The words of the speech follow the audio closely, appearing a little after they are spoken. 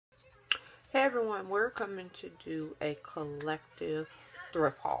Hey everyone, we're coming to do a collective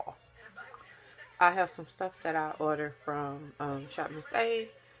thrift haul. I have some stuff that I ordered from Shop Miss A,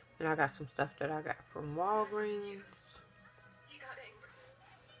 and I got some stuff that I got from WalGreens,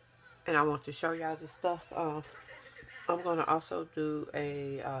 and I want to show y'all this stuff. I'm going to also do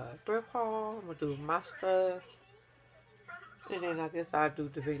a thrift haul. I'm going to do my stuff, and then I guess I'll do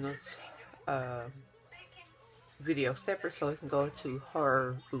Davina's video separate so it can go to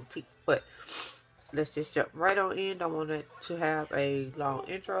her boutique. But let's just jump right on in. Don't want it to have a long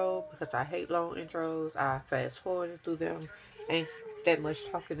intro because I hate long intros. I fast forwarded through them. Ain't that much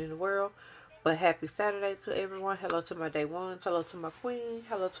talking in the world. But happy Saturday to everyone. Hello to my day ones. Hello to my queen.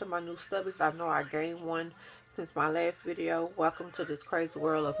 Hello to my new stubbies. I know I gained one since my last video. Welcome to this crazy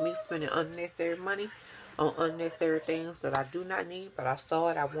world of me spending unnecessary money on unnecessary things that I do not need. But I saw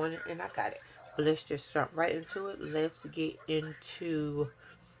it, I wanted it, and I got it. But let's just jump right into it. Let's get into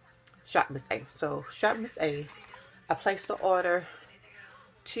Shop Miss A. So Shop Miss A, I placed the order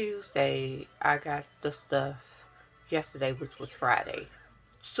Tuesday. I got the stuff yesterday, which was Friday.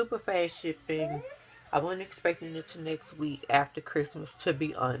 Super fast shipping. I wasn't expecting it to next week after Christmas, to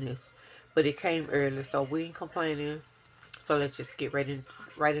be honest, but it came early, so we ain't complaining. So let's just get right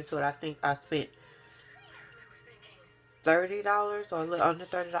into it. I think I spent $30 or a little under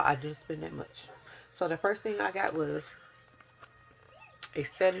 $30. I didn't spend that much. So the first thing I got was a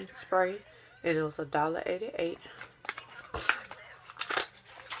setting spray, and it was $1.88.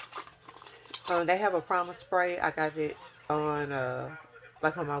 They have a promise spray. I got it on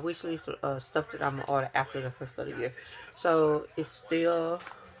like on my wish list, stuff that I'm gonna order after the first of the year. So it's still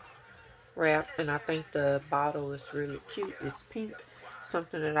wrapped, and I think the bottle is really cute. It's pink,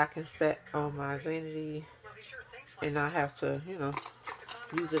 something that I can set on my vanity, and I have to, you know,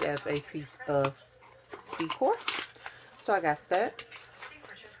 use it as a piece of decor. So I got that.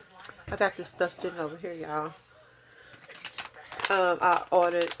 I got this stuff sitting over here, y'all. I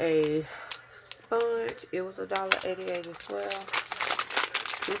ordered a sponge. It was $1.88 as well.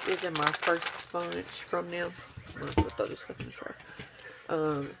 This isn't my first sponge from them. I'm gonna throw this stuff in the tray.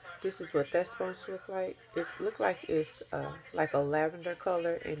 This is what that sponge looks like. It looks like it's like a lavender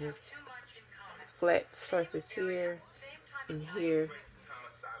color, and it's flat surface here and here.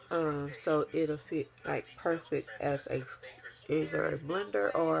 So it'll fit like perfect as either a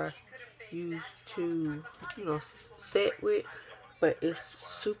blender or used to, you know, set with. But it's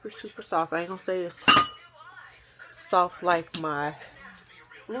super soft. I ain't gonna say it's soft like my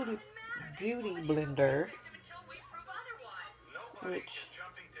beauty blender,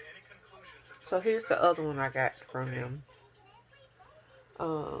 so here's the other one I got from them.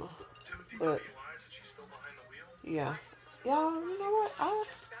 But yeah, y'all, you know what?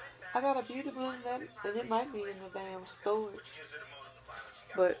 I got a beauty blender, and it might be in the damn storage.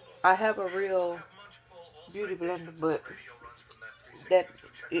 But I have a real beauty blender, but that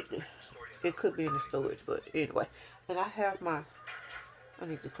it could be in the storage. But anyway, and I have my, I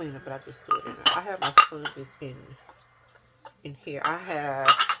need to clean it, but I just threw it in there. I have my sponges in here. I have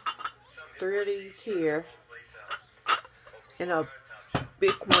 3 of these here, and a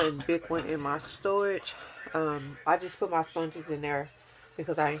big one in my storage. I just put my sponges in there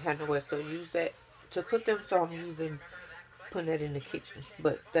because I ain't had nowhere to use that to put them, so I'm putting that in the kitchen.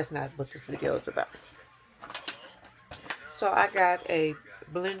 But that's not what this video is about. So I got a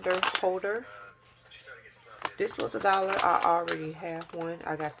blender holder. This was $1. I already have one.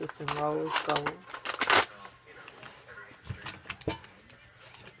 I got this in rose gold.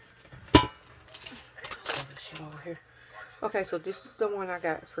 Over here. Okay, so this is the one I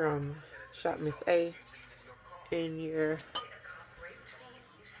got from Shop Miss A. And your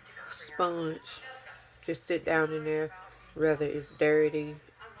sponge just sit down in there, whether it's dirty,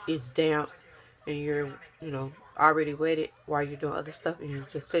 it's damp, and you're, you know, already wetted while you're doing other stuff, and you're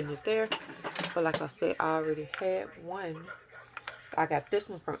just sitting it there. But like I said, I already had one. I got this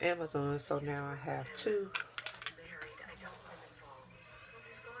one from Amazon, so now I have 2,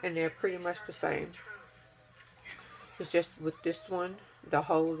 and they're pretty much the same. It's just with this one, the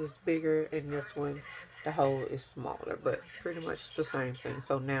hole is bigger, and this one, the hole is smaller, but pretty much the same thing.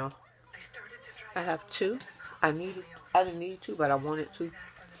 So now I have 2. I didn't need 2, but I wanted 2.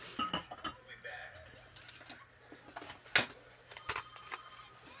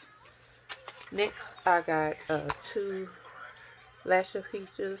 Next, I got 2 lash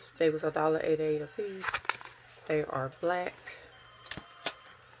adhesives. They was $1.88 a piece. They are black,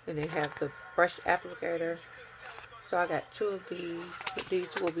 and they have the brush applicator. So I got 2 of these.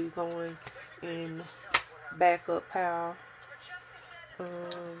 These will be going in backup pile.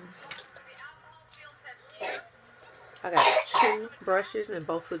 I got two brushes, and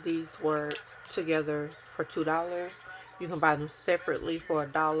both of these were together for $2. You can buy them separately for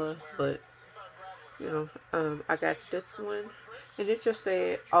 $1, but you know, I got this one, and it just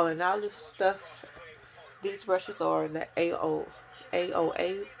said, oh, and all this stuff. These brushes are the AOA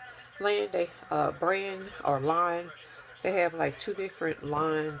land. They brand or line. They have like 2 different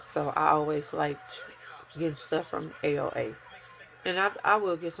lines, so I always liked getting stuff from AOA. And I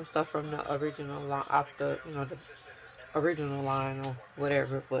will get some stuff from the original line, off the, you know, the original line or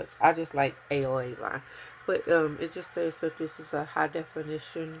whatever, but I just like AOA line. But it just says that this is a high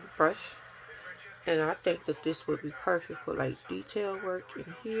definition brush, and I think that this would be perfect for like detail work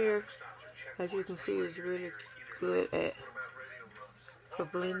in here. As you can see, it's really good at for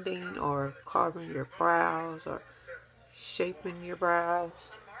blending or carving your brows or shaping your brows.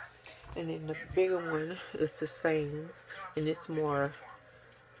 And then the bigger one is the same, and it's more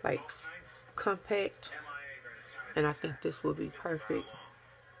like compact, and I think this will be perfect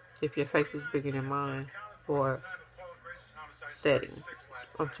if your face is bigger than mine for setting.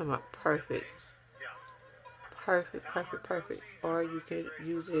 I'm talking about perfect. Perfect. Or you can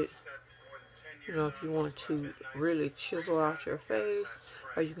use it, you know, if you want to really chisel out your face,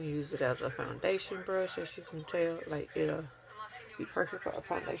 or you can use it as a foundation brush. As you can tell, like, it'll be perfect for a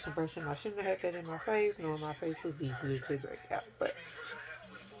foundation brush. And I shouldn't have had that in my face, knowing my face was easy to break out, but,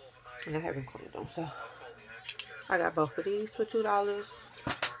 and I haven't cleaned them, so I got both of these for $2.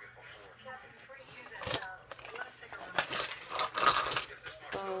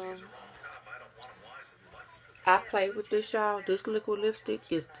 I play with this, y'all. This liquid lipstick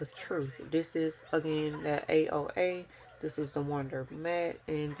is the truth. This is, again, that AOA. This is the Wonder Matte,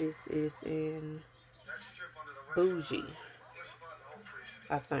 and this is in Bougie,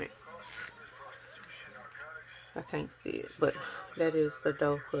 I think. I can't see it, but that is the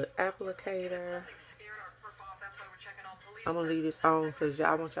Doe Foot applicator. I'm gonna leave this on because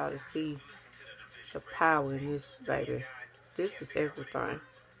I want y'all to see the power in this, baby. This is everything.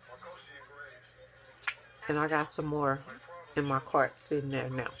 And I got some more in my cart sitting there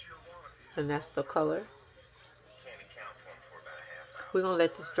now. And that's the color. We're going to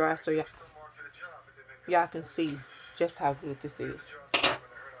let this dry so y'all can see just how good this is.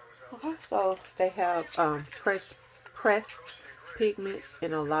 Okay, so they have pressed pigments,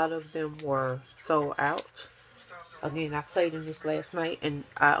 and a lot of them were sold out. Again, I played in this last night, and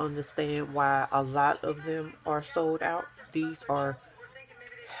I understand why a lot of them are sold out. These are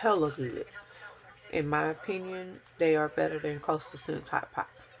hella good. In my opinion, they are better than Coastal Scents Hot Pots.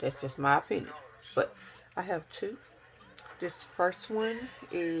 That's just my opinion. But I have 2. This first one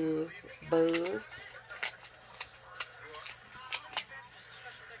is Buzz.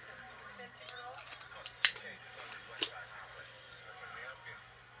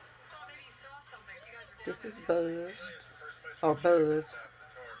 This is Buzz. Or Buzz.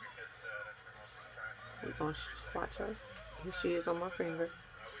 We're going to watch her. Here she is on my finger.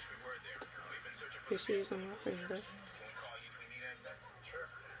 Here she is on my finger.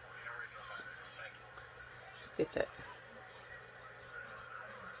 Get that.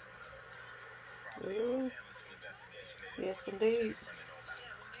 Ooh. Yes, indeed.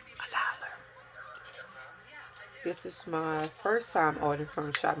 $1. This is my first time ordering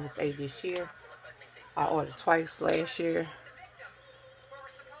from Shop Miss A this year. I ordered twice last year.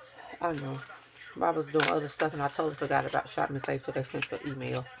 I know. I was doing other stuff and I totally forgot about Shop Miss A till they sent the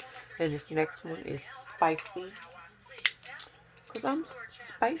email. And this next one is Spicy. Because I'm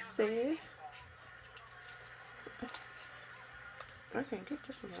spicy. I can't get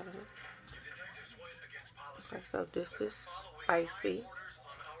this one out of here. Okay, so this is Spicy.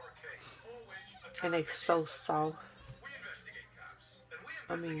 And they so soft.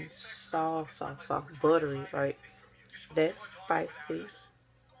 I mean, soft, buttery, right? That's Spicy.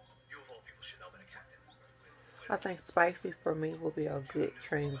 I think Spicy for me will be a good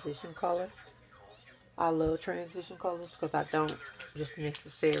transition color. I love transition colors because I don't just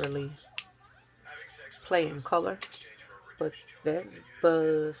necessarily play in color. But that's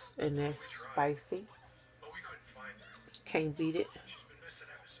Buzz and that's Spicy. Can't beat it.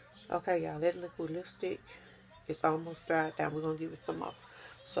 Okay, y'all, that liquid lipstick is almost dried down. We're going to give it some more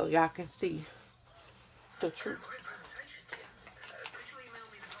so y'all can see the truth.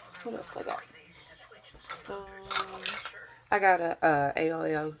 What else I got? I got a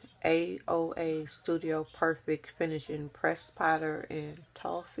AOA Studio Perfect Finishing Press Powder and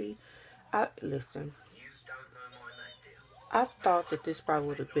Toffee. Listen, I thought that this probably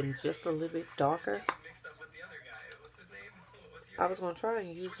would have been just a little bit darker. I was going to try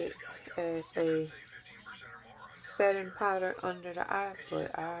and use it as a setting powder under the eye,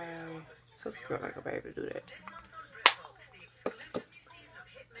 but I just feel like I'm able to do that.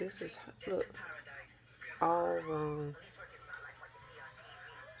 This is, look, all wrong.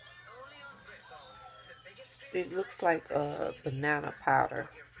 It looks like a banana powder.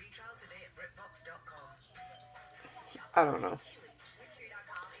 I don't know.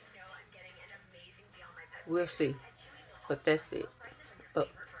 We'll see. But that's it.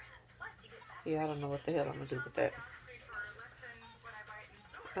 Yeah, I don't know what the hell I'm going to do with that.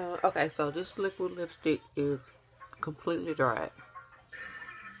 Okay, so this liquid lipstick is completely dry.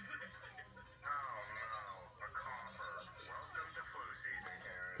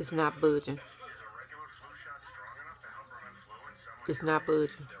 It's not budging. It's not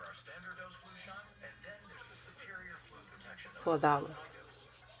budging. For $1.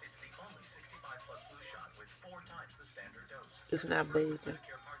 It's not budging.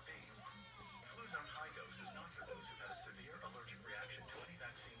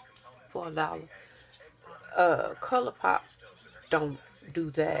 For $1. ColourPop don't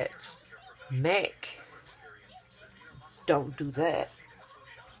do that. MAC don't do that.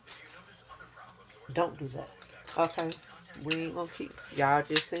 Don't do that. Okay, we ain't gonna keep. Y'all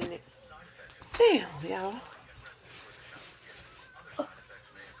just seen it. Damn, y'all.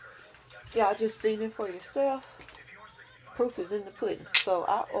 Y'all just seen it for yourself. Proof is in the pudding. So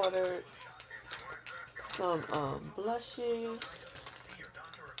I ordered some blushes.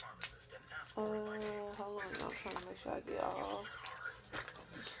 Hold on, I'm trying to make sure I get all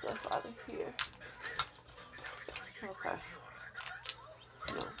this stuff out of here. Okay.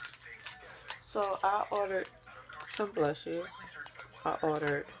 No. So I ordered some blushes. I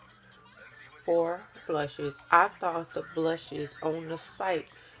ordered 4 blushes. I thought the blushes on the site,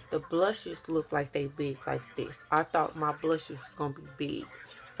 the blushes look like they big like this. I thought my blushes was gonna be big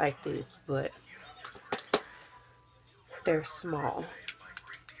like this, but they're small.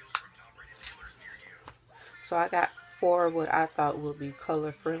 So I got 4 what I thought would be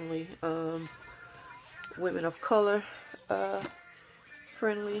color friendly, women of color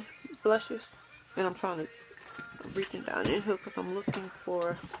friendly blushes. And I'm trying to reaching down in here because I'm looking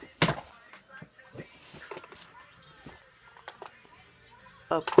for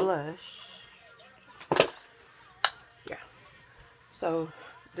a blush. Yeah. So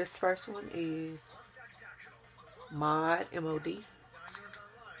this first one is Mod, M-O-D.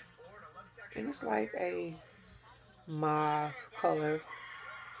 And it's like a mauve color.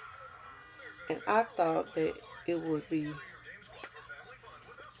 And I thought that it would be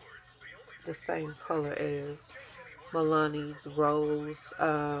the same color as Milani's Rose,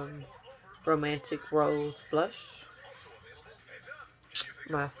 Romantic Rose blush.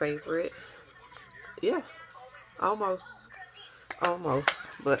 My favorite. Yeah, almost.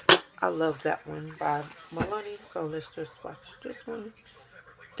 But I love that one by Milani. So let's just watch this one.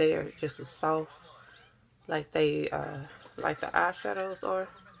 They are just as soft like they like the eyeshadows are.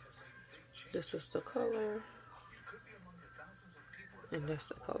 This is the color. And that's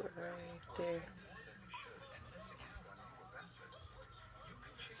the color right there.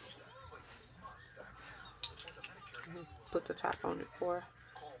 Put the top on it for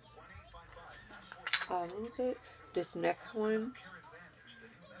lose it. This next one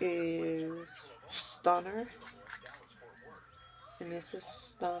is Stunner. And this is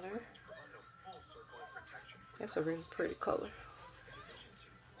Stunner. That's a really pretty color.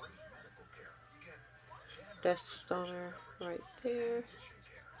 That's Stunner right there.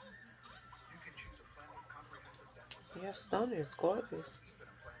 Yeah, Stunner is gorgeous.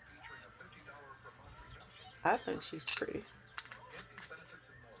 I think she's pretty.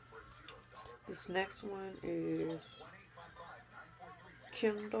 This next one is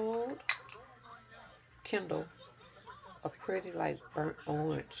Kindle. A pretty like burnt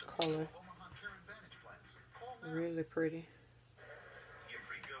orange color. Really pretty.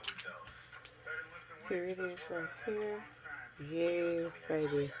 Here it is right here. Yes,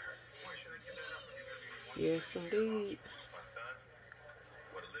 baby. Yes, indeed.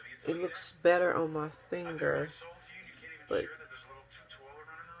 It looks better on my finger, but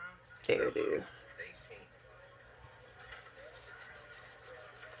there it is.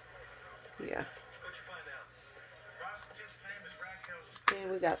 Yeah.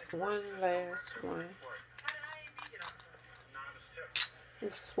 And we got one last one.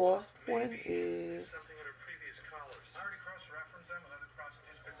 This 4th one is,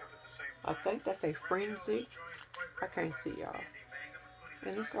 I think that's a Frenzy. I can't see y'all.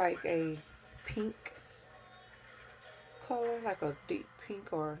 And it's like a pink color, like a deep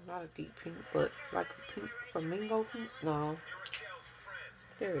pink, or not a deep pink, but like a pink, flamingo pink. No.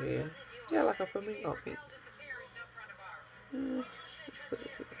 There it is. Yeah, like a flamingo pink.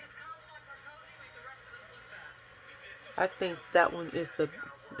 I think that one is the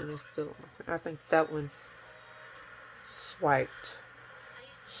and it's still on. I think that one swatched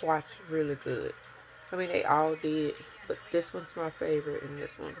really good. I mean, they all did, but this one's my favorite and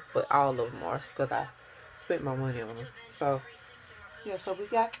this one. But all of them are because I spent my money on them. So, yeah, so we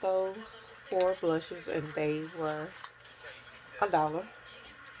got those 4 blushes and they were $1.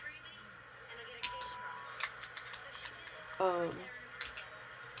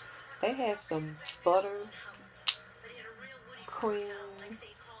 They had some butter cream.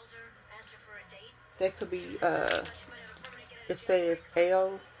 That could be, it says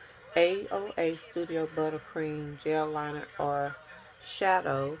AOA Studio Buttercream Gel Liner or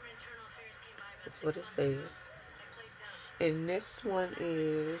Shadow. That's what it says. And this one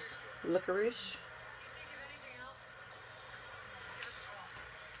is licorice.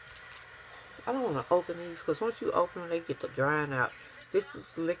 I don't want to open these because once you open them, they get to drying out. This is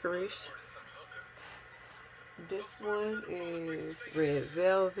licorice. This one is red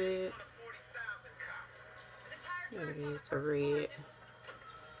velvet. There it is, a red.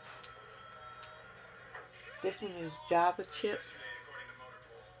 This one is Java chip.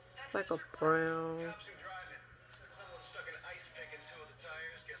 Like a brown.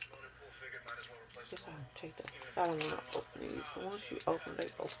 Just gonna take that. I don't want to open these. So once you open, they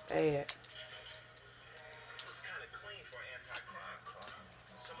go bad.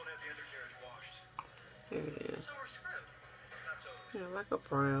 There it is. Yeah, like a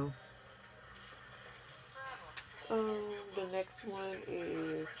brown. The next one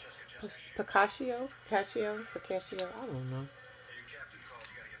is Pistacho. I don't know.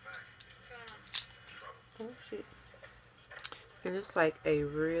 Oh shit. And it's like a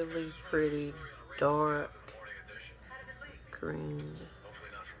really pretty dark green.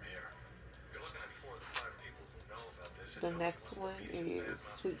 The next one is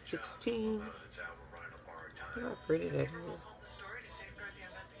Sweet 16. Look how pretty that is.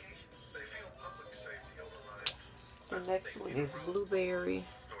 The next one is Blueberry.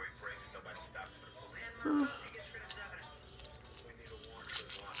 Oh.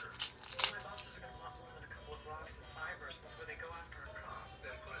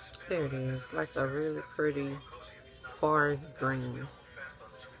 There it is, like a really pretty forest green.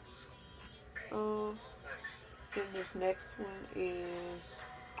 And this next one is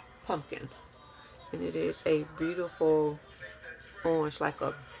Pumpkin. And it is a beautiful orange, like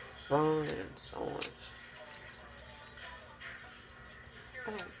a bronze orange.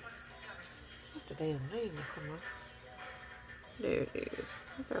 Oh, what the damn name come on? There it is.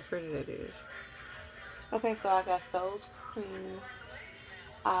 Look how pretty that is. Okay, so I got those cream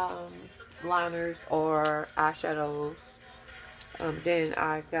liners or eyeshadows. Then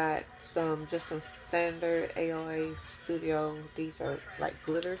I got just some standard AOA Studio. These are like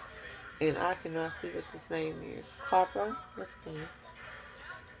glitters. And I cannot see what this name is. Copper. Let's see.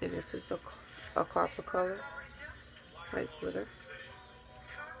 And this is a copper color. Like glitter.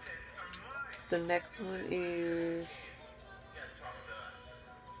 The next one is...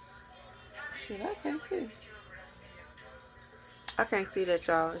 Shit, I can't see. I can't see that,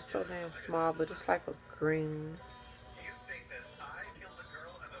 y'all. It's so damn small, but it's like a green.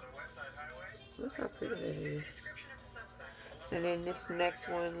 Look how pretty that is. And then this next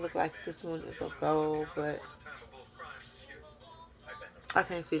one look like this one is a gold, but I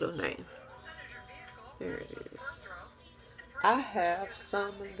can't see the name. There it is. I have some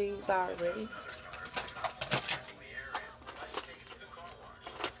of these already,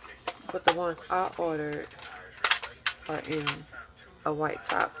 but the ones I ordered are in a white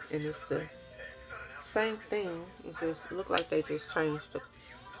top, and it's the same thing. It just look like they just changed the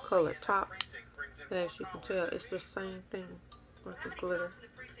color top. As you can tell, it's the same thing with the glitter.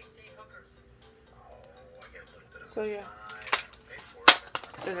 So yeah,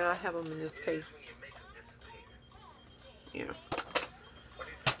 and then I have them in this case. Yeah.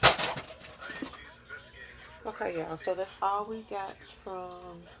 Okay, y'all. So that's all we got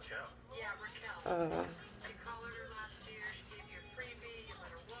from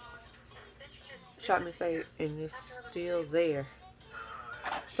Shop Me Save, and it's still there.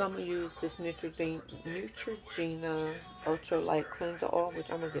 So I'm gonna use this Neutrogena Ultra Light Cleanser Oil, which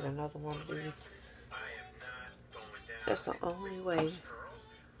I'm gonna get another one of these. That's the only way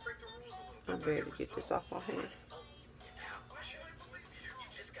I'm ready to get this off my hand.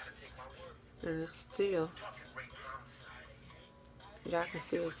 And it's still, y'all can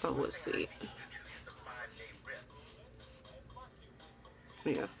still somewhat see it.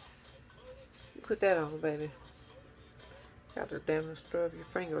 Yeah. Put that on, baby. Got to damn scrub your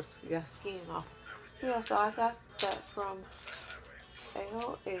fingers. You got skin off. Yeah, so I got that from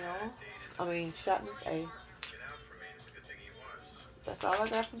Shop Me A. That's all I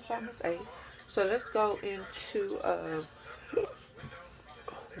got from China's A. So let's go into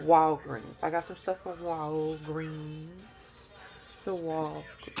WalGreens. I got some stuff from WalGreens. The Wall.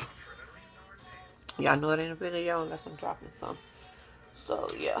 Y'all know it ain't a video unless I'm dropping some.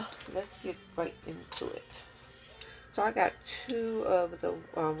 So yeah, let's get right into it. So I got two of the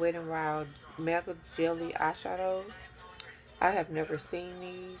Wet n Wild Mega Jelly eyeshadows. I have never seen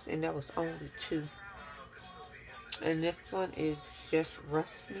these, and that was only two. And this one is just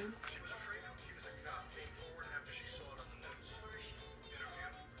Rusty.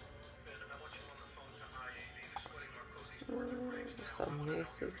 It's so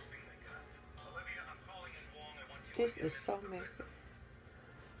messy. This is so messy.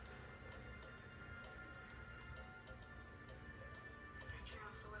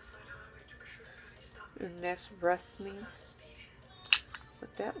 And that's Rusty. But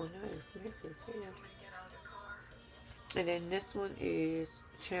that one is messy as hell. And then this one is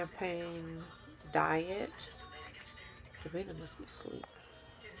Champagne Diet. The baby must be asleep.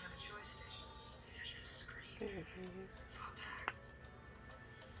 There it is.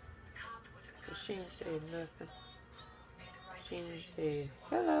 But she ain't said nothing. She ain't said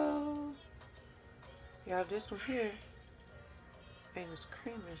hello. Y'all, this one here ain't as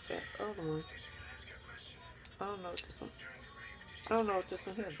creamy as that other one. I don't know what this one. I don't know if this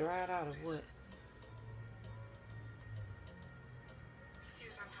one here dried out or what.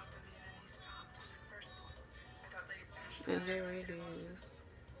 And there it is.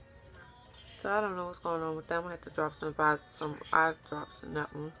 So I don't know what's going on with that. I'm gonna have to drop some eye drops in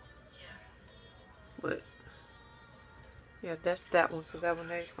that one. But yeah, that's that one, because that one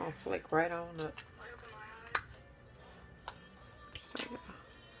there is gonna flake right on up. So,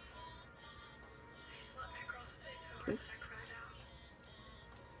 yeah.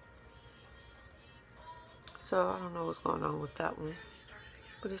 So I don't know what's going on with that one.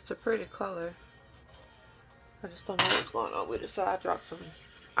 But it's a pretty color. I just don't know what's going on with it. So I dropped some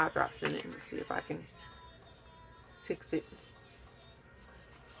eye drops in it and see if I can fix it.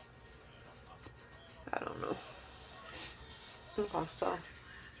 I don't know. Okay, so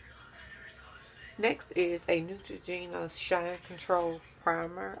next is a Neutrogena Shine Control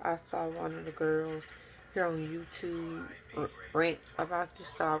Primer. I saw one of the girls here on YouTube rant about this,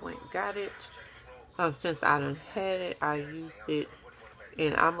 so I went and got it. Since I done had it, I used it,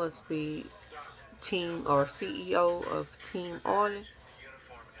 and I must be team or CEO of Team Oil.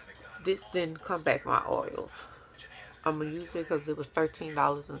 This didn't come back my oils. I'm gonna use it because it was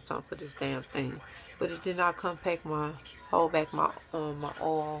 $13 and something for this damn thing, but it did not come back my my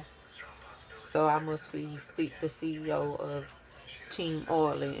oil. So I must be the CEO of Team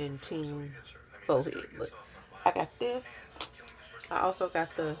Oil and Team Forehead. But I got this. I also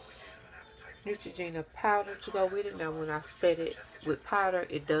got the Neutrogena powder to go with it. Now when I set it with powder,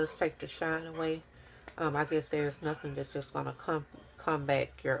 it does take the shine away. I guess there's nothing that's just gonna come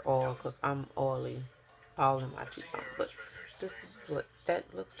back your oil, because I'm oily all in my cheeks. But this is what that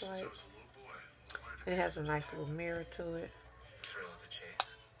looks like. It has a nice little mirror to it.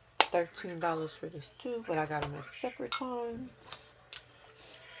 $13 for this too, but I got them at separate times.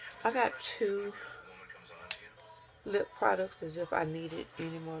 I got two lip products as if I needed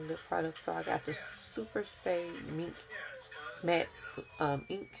any more lip products. So I got the Super Stay Mink Matte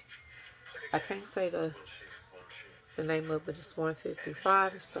ink. I can't say the name of it. It's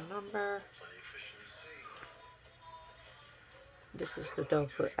 155 is the number. This is the doe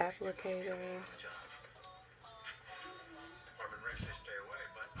foot applicator.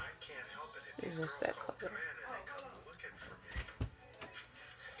 And that's that color.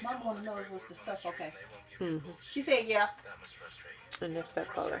 Mom wanna know what's the stuff, okay? Mm-hmm. She said yeah. And that's that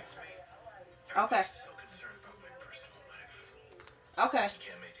color. Okay. Okay.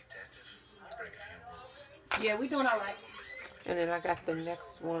 Yeah, we doing all right. And then I got the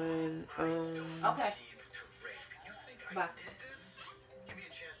next one. Okay. Bye.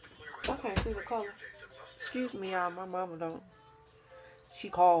 I can't see the color. Excuse me, y'all. My mama don't. She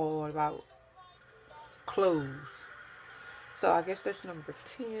called about clothes. So I guess that's number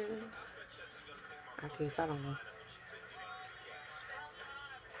 10. I guess, I don't know.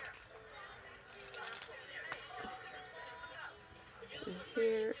 And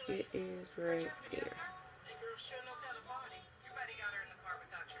here it is right there.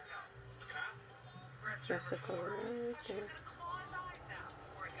 That's the color right there.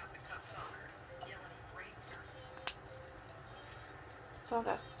 So I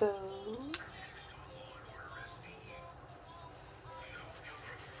got those.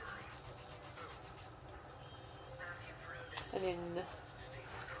 And then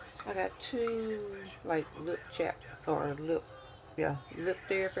I got two like lip chap or lip yeah, lip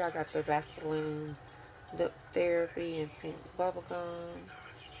therapy. I got the Vaseline lip therapy and pink bubblegum.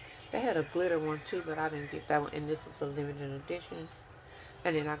 They had a glitter one too, but I didn't get that one. And this is a limited edition.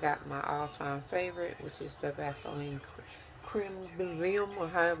 And then I got my all-time favorite, which is the Vaseline Creme Rim, or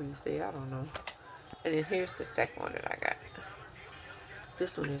however you say it. I don't know. And then here's the second one that I got.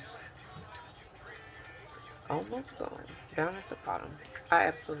 This one is almost gone. Down at the bottom. I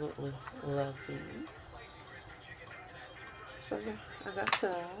absolutely love these. So yeah, I got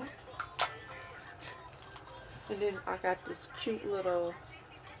that. And then I got this cute little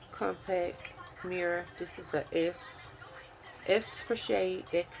compact mirror. This is a S for shade,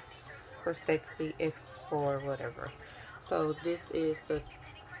 X for sexy, X for whatever. So this is the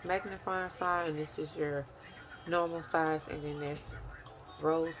magnifying size, and this is your normal size, and then there's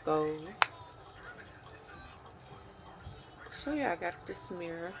rose gold. So yeah, I got this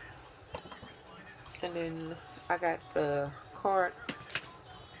mirror, and then I got the card,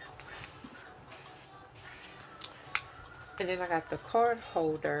 and then I got the card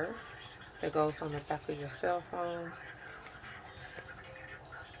holder that goes on the back of your cell phone.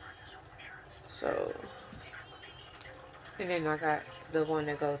 So, and then I got the one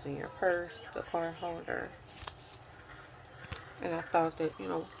that goes in your purse, the card holder. And I thought that, you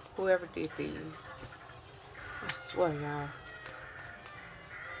know, whoever did these, I swear y'all,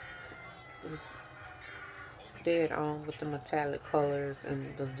 was dead on with the metallic colors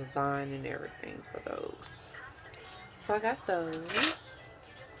and the design and everything for those. So I got those.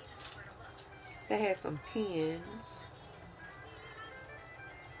 They had some pins.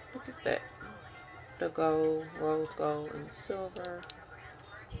 Look at that. The gold, rose gold, and silver.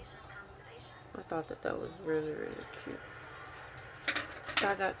 I thought that that was really, really cute. So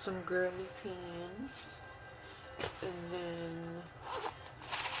I got some girly pins. And then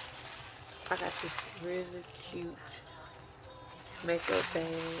I got this really cute makeup bag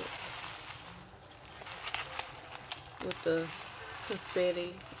with the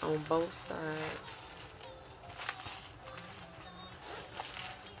confetti on both sides.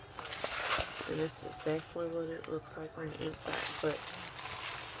 And that's exactly what it looks like on the inside. But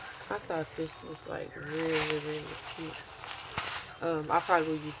I thought this was like really, really cute. I probably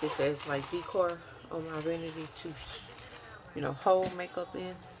will use this as like decor on my vanity to, you know, hold makeup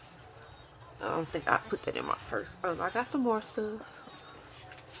in. I don't think I put that in my purse. I got some more stuff.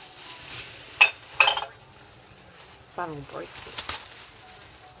 If I don't break it.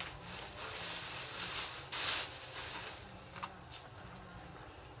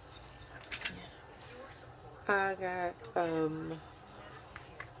 I got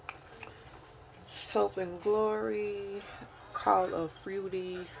Soap and Glory, Call of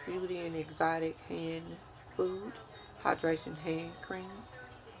Fruity and Exotic Hand Food, Hydration Hand Cream.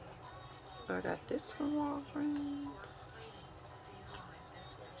 I got this from WalGreens.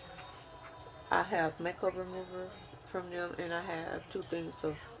 I have makeup remover from them, and I have 2 things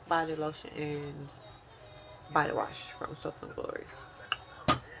of body lotion and body wash from Soap and Glory.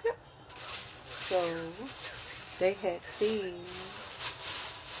 Yep. So they had these.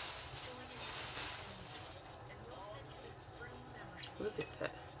 Look at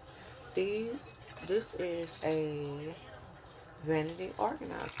that. This is a vanity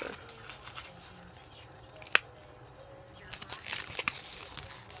organizer.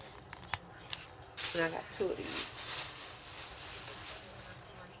 And I got 2 of these.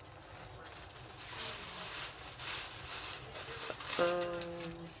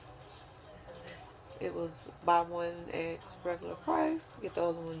 It was buy one at regular price, get the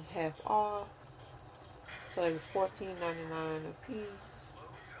other one half off. So it was $14.99 a piece.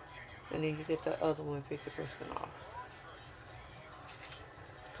 And then you get the other one 50% off.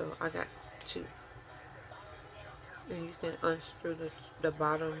 So I got 2. And you can unscrew the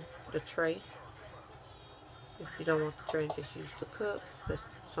bottom, the tray. If you don't want the tray, just use the cups. That's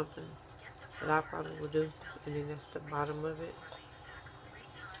something that I probably would do. And then that's the bottom of it.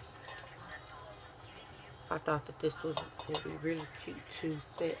 I thought that this would be really cute to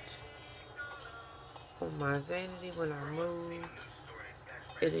set on my vanity when I move.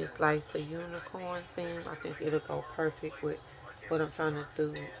 It is like the unicorn thing. I think it'll go perfect with what I'm trying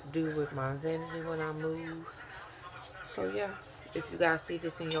to do with my vanity when I move. So yeah, if you guys see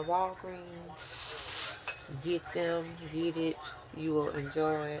this in your WalGreens, get them, get it. You will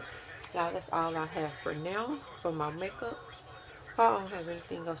enjoy it. Y'all, that's all I have for now for my makeup. I don't have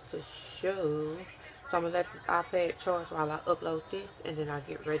anything else to show. So I'm going to let this iPad charge while I upload this, and then I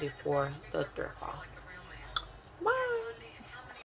get ready for the thrift haul.